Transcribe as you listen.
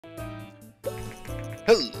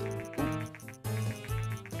Hello.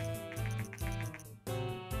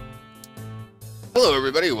 Hello,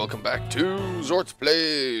 everybody. Welcome back to Xortz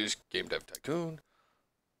Plays Game Dev Tycoon.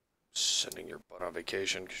 Sending your butt on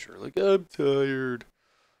vacation because you're like, I'm tired.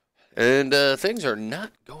 And things are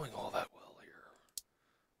not going all that well here.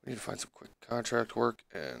 We need to find some quick contract work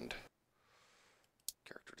and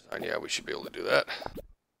character design. Yeah, we should be able to do that.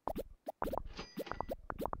 I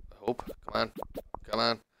hope. Come on. Come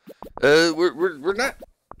on. We're not.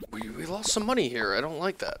 We lost some money here. I don't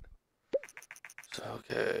like that. So,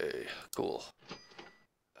 okay. Cool.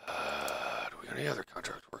 Do we got any other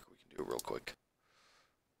contract work we can do real quick?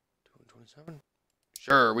 227?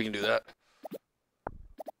 Sure, we can do that.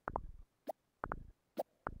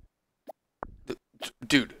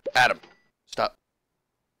 Dude, Adam, stop.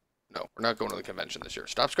 No, we're not going to the convention this year.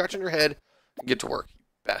 Stop scratching your head and get to work, you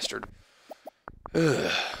bastard.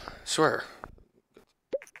 Swear.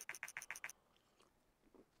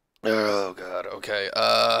 Oh god. Okay.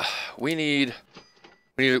 We need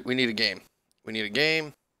a game. We need a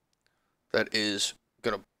game that is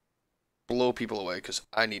gonna blow people away because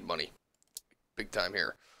I need money, big time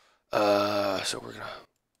here. So we're gonna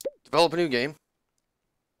develop a new game.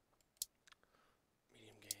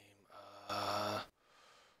 Medium game.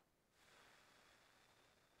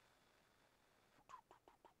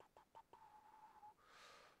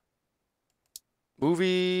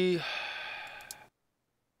 Movie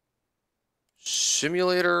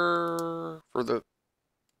simulator for the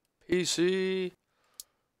PC.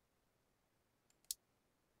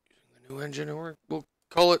 Using the new engine, or we'll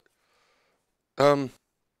call it the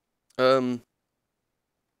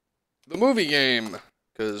movie game,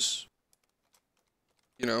 because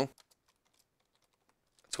you know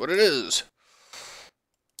that's what it is.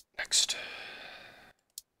 Next.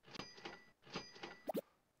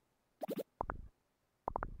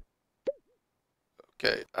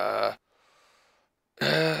 Okay,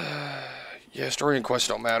 yeah, story and quest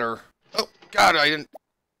don't matter. Oh, God, I didn't...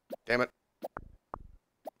 Damn it.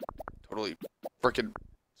 Totally frickin'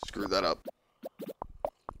 screwed that up.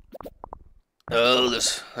 Oh,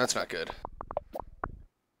 that's not good.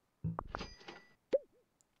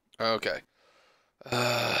 Okay.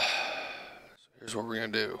 So here's what we're gonna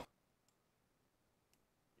do.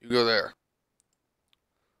 You go there.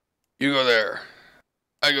 You go there.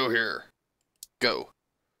 I go here. Go.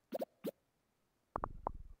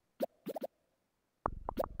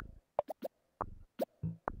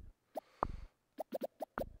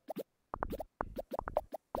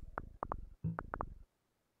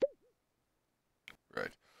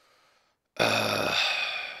 Right.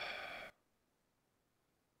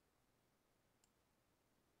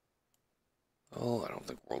 Well, I don't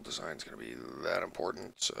think world design is going to be that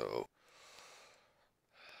important, so...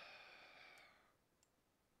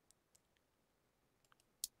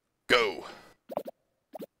 Go!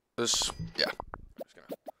 This, yeah. Just gonna...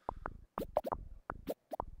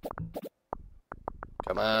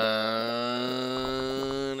 Come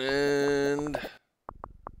on, and... Get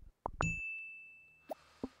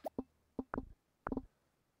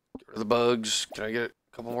rid of the bugs. Can I get a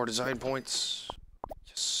couple more design points?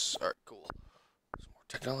 Yes. Alright, cool. Some more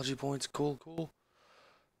technology points. Cool, cool.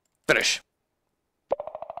 Finish.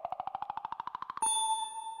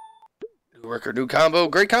 New record, new combo.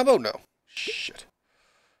 Great combo? No. Shit.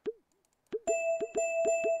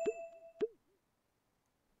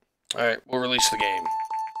 Alright, we'll release the game.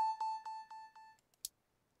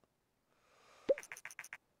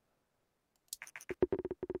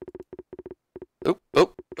 Oh,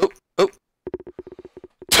 oh, oh, oh.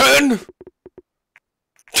 10!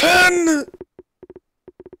 10!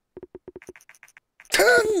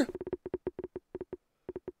 10!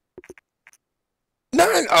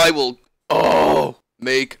 9! I will... Oh!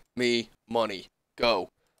 Make me money.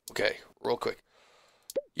 Go. Okay, real quick.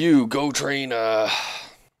 You go train, on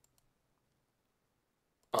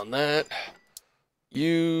that.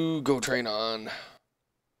 You go train on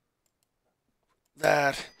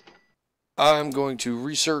that. I'm going to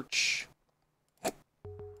research.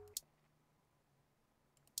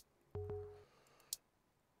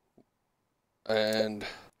 And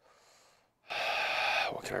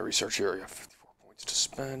what can I research here? I got 54 points to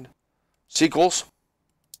spend. Sequels.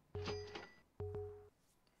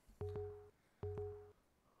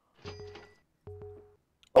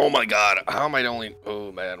 Oh my god, how am I only...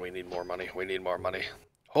 Oh man, we need more money. We need more money.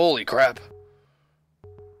 Holy crap.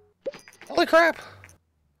 Holy crap.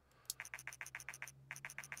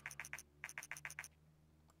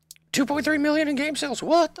 $2.3 million in game sales.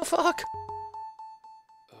 What the fuck?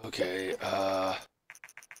 Okay,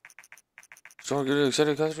 So good,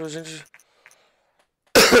 excited customers interested.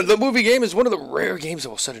 The movie game is one of the rare games that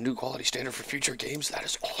will set a new quality standard for future games. That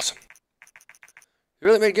is awesome. You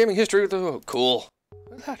really made gaming history with the... Oh, cool.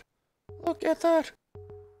 Look at that. Look at that.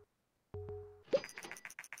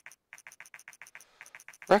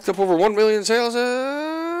 Racked up over 1 million sales.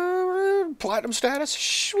 Platinum status.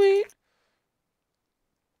 Sweet.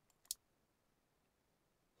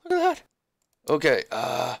 Look at that. Okay,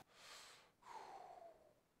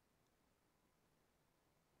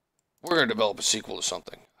 we're going to develop a sequel to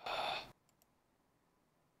something.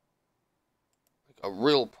 Like a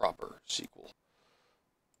real proper sequel.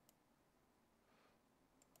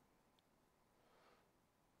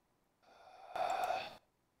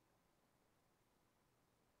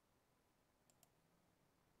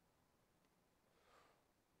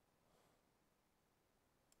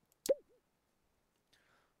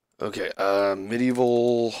 Okay,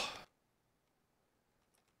 Medieval...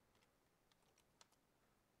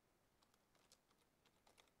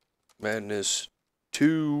 Madness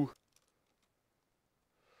 2.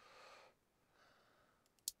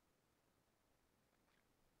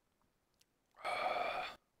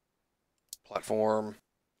 Platform.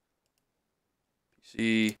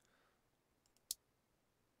 PC.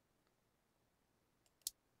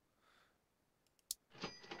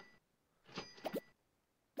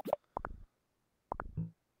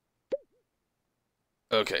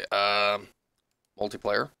 Okay,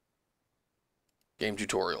 multiplayer. Game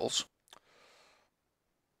tutorials.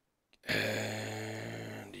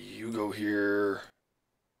 And you go here.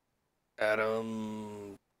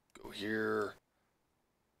 Adam, go here.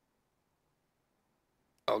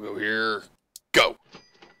 I'll go here. Go!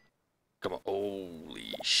 Come on.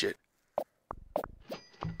 Holy shit.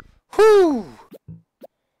 Whew!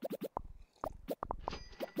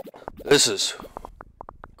 This is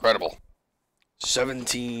incredible.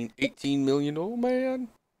 17, 18 million. Oh, man.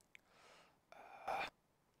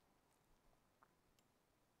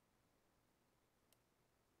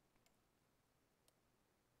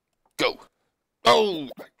 Go. Oh,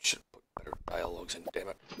 I should have put better dialogues in, damn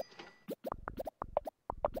it.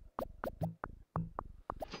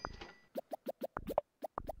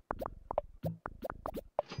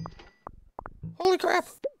 Holy crap.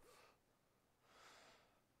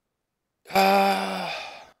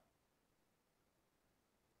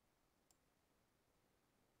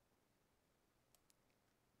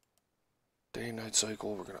 Day-night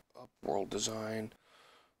cycle, we're going to up world design.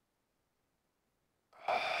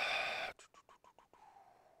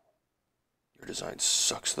 Your design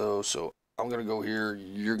sucks though, so I'm going to go here,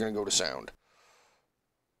 you're going to go to sound.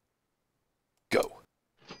 Go.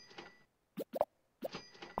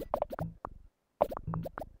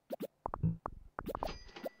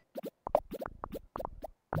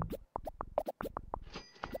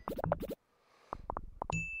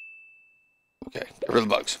 Okay, get rid of the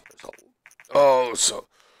bugs. Oh, so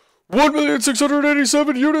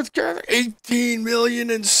 1,687,000 units, 18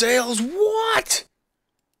 million in sales. What?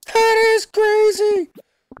 That is crazy.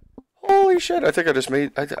 Holy shit! I think I just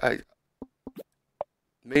made I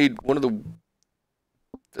made one of the.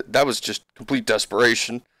 That was just complete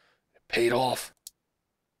desperation. It paid off.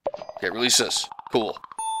 Okay, release this. Cool.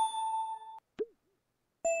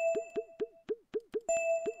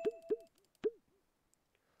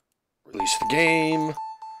 Release the game.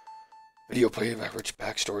 Video playback, rich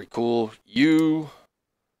backstory, cool. You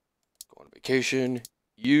go on vacation.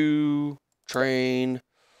 You train.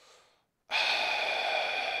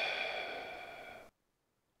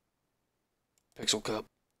 Pixel Cup.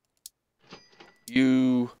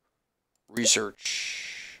 You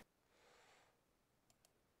research.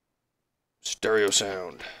 Stereo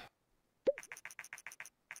sound.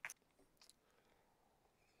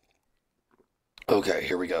 Okay,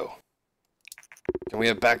 here we go. Can we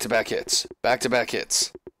have back-to-back hits? Back-to-back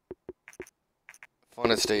hits. Fun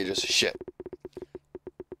at stages. Shit.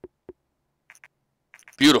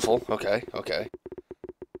 Beautiful. Okay, okay.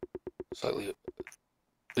 Slightly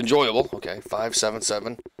enjoyable. Okay, 5, 7,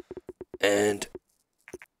 7. And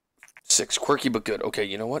 6. Quirky but good. Okay,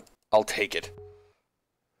 you know what? I'll take it.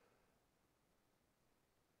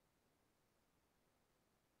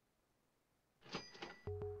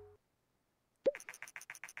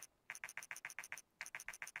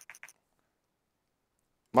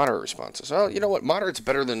 Moderate responses. Well, you know what? Moderate's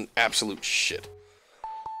better than absolute shit.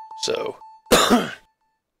 So,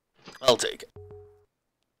 I'll take it.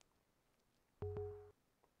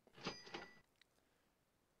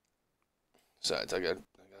 Besides, I got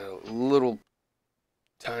a little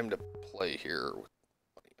time to play here. Alright,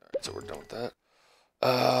 so we're done with that.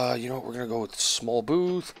 You know what? We're going to go with small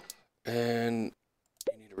booth. And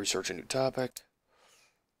you need to research a new topic.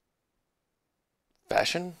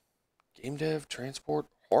 Fashion? Game dev? Transport?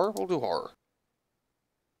 Horror? We'll do horror.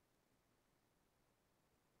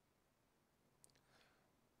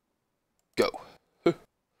 Go.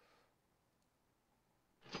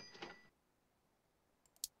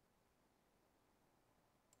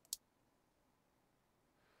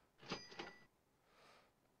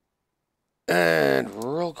 And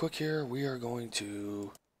real quick here, we are going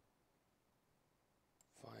to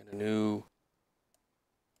find a new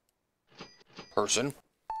person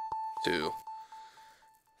to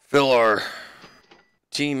fill our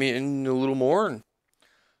team in a little more. And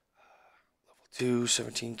level 2,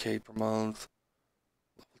 17K per month.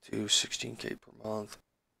 Level 2, 16K per month.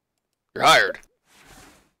 You're hired.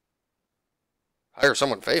 Hire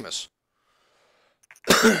someone famous.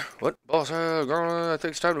 What? Boss, girl, I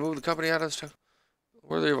think it's time to move the company out of this town.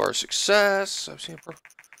 Worthy of our success. I've seen it.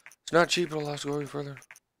 It's not cheap, but it'll last to go any further.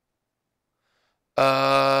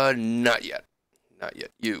 Not yet. Not yet.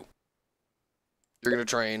 You're gonna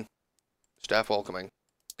train. Staff welcoming.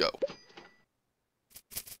 Go.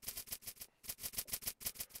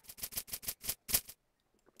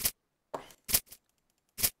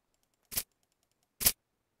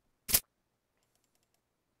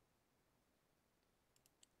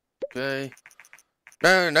 Okay.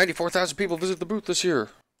 94,000 people visit the booth this year.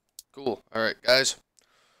 Cool. Alright, guys.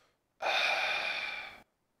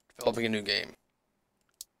 Developing a new game.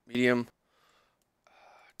 Medium.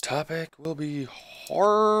 Topic will be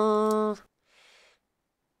horror. A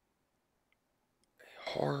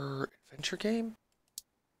horror adventure game?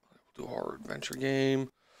 We'll do a horror adventure game.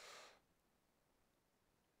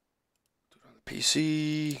 Do it on the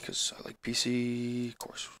PC, because I like PC. Of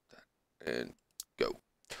course. And go.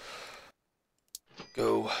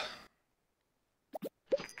 Go.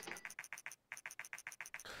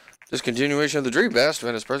 Discontinuation of the Dreamcast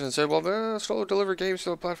event, as President said, well, slow deliver games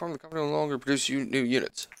to the platform, the company no longer produce new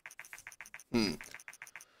units.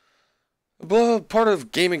 Well, part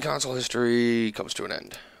of gaming console history comes to an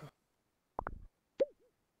end.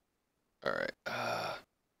 Alright,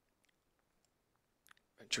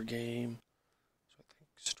 adventure game. So I think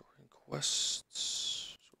story and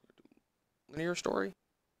quests. So we're gonna do linear story.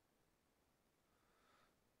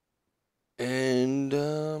 And,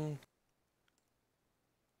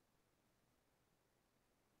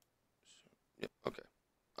 yep, okay.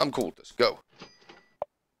 I'm cool with this. Go.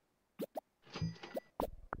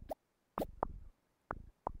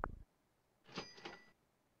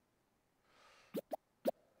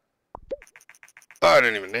 Oh, I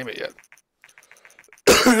didn't even name it yet.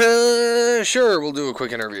 Sure, we'll do a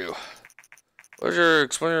quick interview. What's your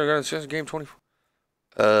explainer regarding the game 24?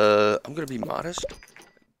 I'm gonna be modest.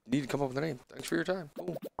 Need to come up with a name. Thanks for your time.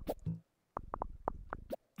 Cool.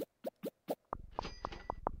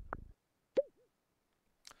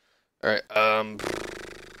 Alright, bring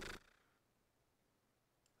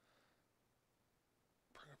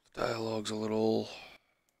up the dialogues a little.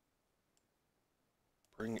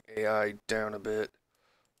 Bring AI down a bit.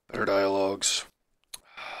 Better dialogues.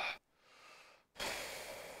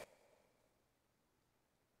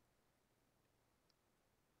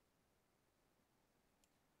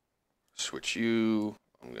 Switch you.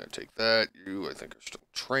 I'm going to take that. You, I think, are still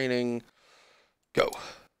training. Go.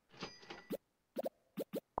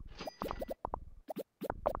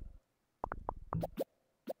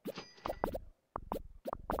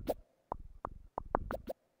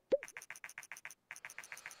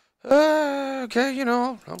 Okay, you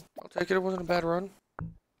know, I'll take it. It wasn't a bad run.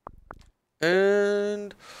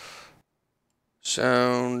 And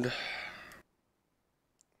sound.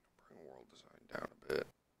 Bring world design down a bit.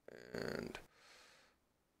 And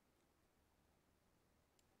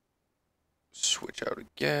switch out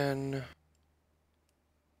again.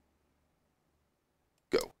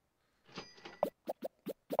 Go.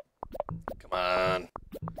 Come on.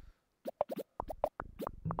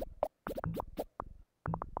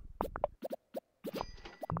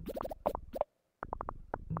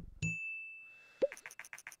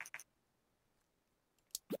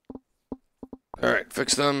 Alright,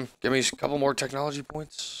 fix them. Give me a couple more technology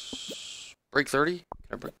points. Break 30? Can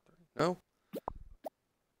I break 30? No?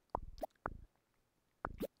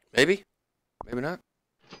 Maybe? Maybe not?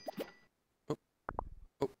 Oh.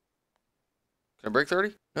 Oh. Can I break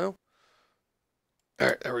 30? No?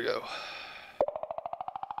 Alright, there we go.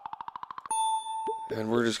 And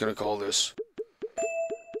we're just gonna call this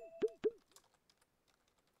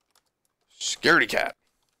Scaredy Cat.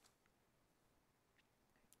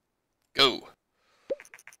 Go.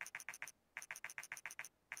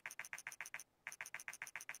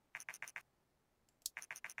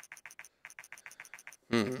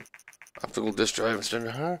 Optical disk drive instead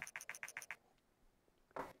of, huh?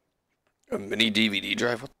 A mini DVD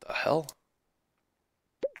drive? What the hell?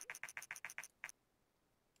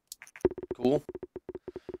 Cool.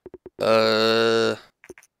 Have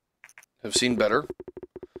seen better.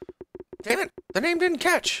 Damn it! The name didn't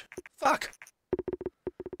catch! Fuck!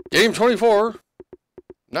 Game 24.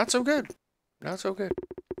 Not so good. Not so good.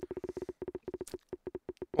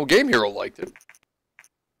 Well, Game Hero liked it.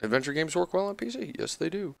 Adventure games work well on PC. Yes, they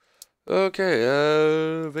do.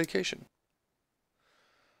 Okay, vacation.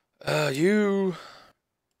 You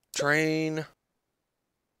train.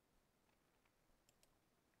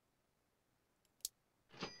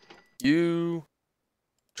 You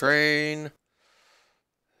train.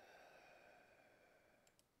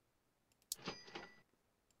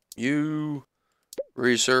 You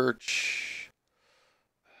research.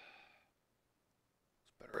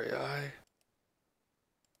 Better AI.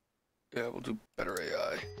 Yeah, we'll do better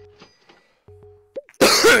AI.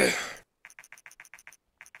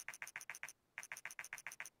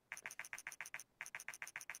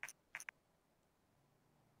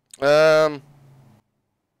 um.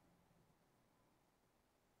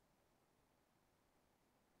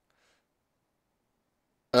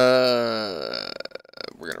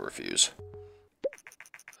 We're gonna refuse.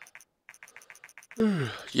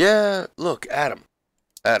 Yeah, look, Adam.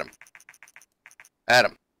 Adam.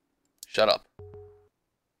 Adam. Shut up.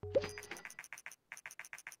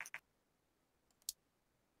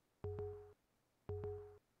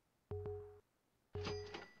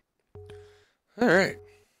 Alright.